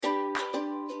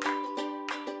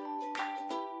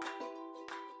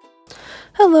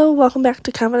Hello, welcome back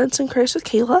to Confidence in Christ with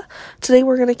Kayla. Today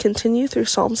we're going to continue through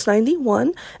Psalms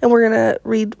 91, and we're going to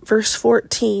read verse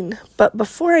 14. But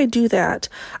before I do that,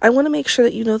 I want to make sure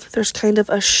that you know that there's kind of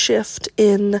a shift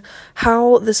in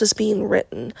how this is being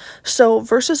written. So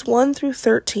verses 1 through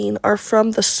 13 are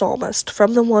from the psalmist,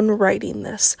 from the one writing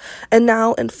this. And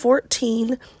now in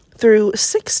 14 through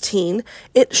 16,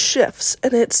 it shifts,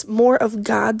 and it's more of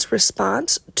God's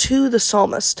response to the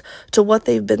psalmist, to what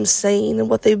they've been saying and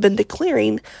what they've been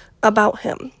declaring about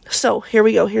him. So here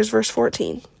we go. Here's verse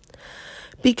 14.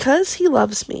 Because he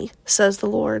loves me, says the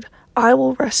Lord, I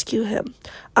will rescue him.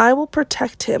 I will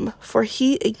protect him, for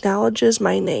he acknowledges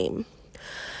my name.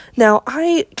 Now,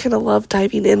 I kind of love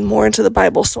diving in more into the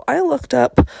Bible, so I looked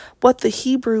up what the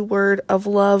Hebrew word of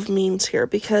love means here,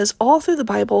 because all through the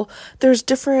Bible, there's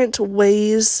different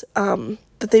ways that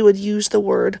they would use the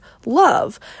word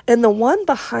love, and the one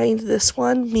behind this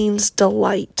one means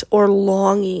delight or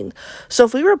longing. So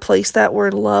if we replace that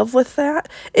word love with that,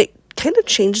 it kind of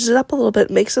changes it up a little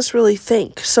bit, makes us really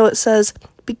think. So it says,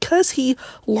 because he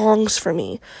longs for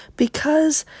me,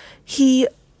 because he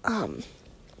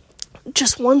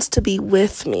just wants to be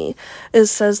with me, it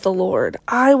says the Lord,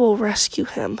 I will rescue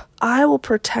him. I will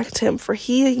protect him, for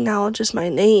he acknowledges my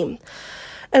name.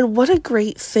 And what a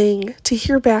great thing to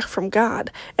hear back from God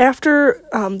after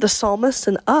the psalmist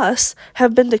and us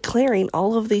have been declaring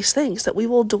all of these things, that we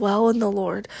will dwell in the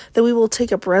Lord, that we will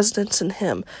take up residence in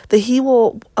him, that he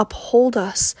will uphold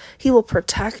us, he will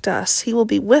protect us, he will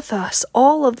be with us,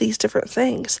 all of these different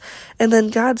things. And then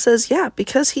God says, yeah,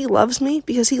 because he loves me,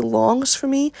 because he longs for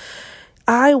me,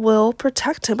 I will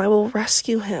protect him, I will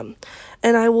rescue him,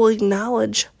 and I will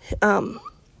acknowledge,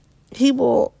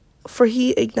 for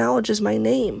he acknowledges my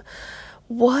name.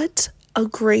 What a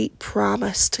great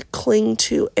promise to cling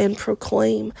to and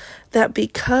proclaim, that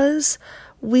because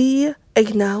we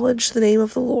acknowledge the name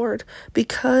of the Lord,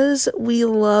 because we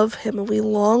love him and we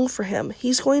long for him,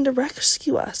 he's going to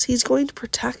rescue us. He's going to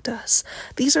protect us.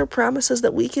 These are promises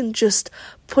that we can just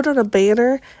put on a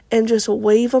banner and just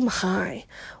wave them high.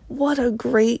 What a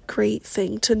great, great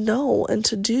thing to know and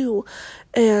to do,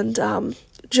 and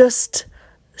just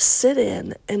sit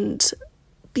in and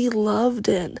be loved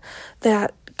in,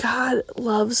 that God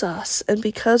loves us, and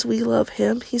because we love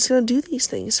him, he's going to do these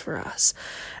things for us.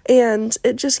 And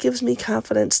it just gives me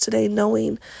confidence today,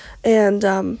 knowing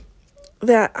and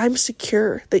that I'm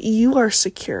secure, that you are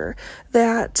secure,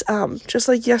 that just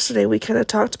like yesterday we kind of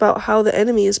talked about how the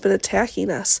enemy has been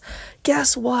attacking us.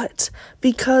 Guess what?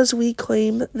 Because we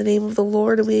claim the name of the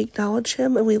Lord and we acknowledge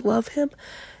him and we love him,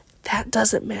 that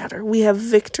doesn't matter. We have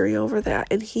victory over that,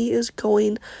 and he is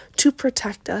going to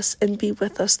protect us and be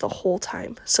with us the whole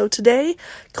time. So today,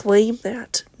 claim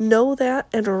that, know that,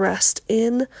 and rest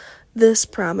in this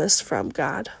promise from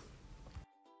God.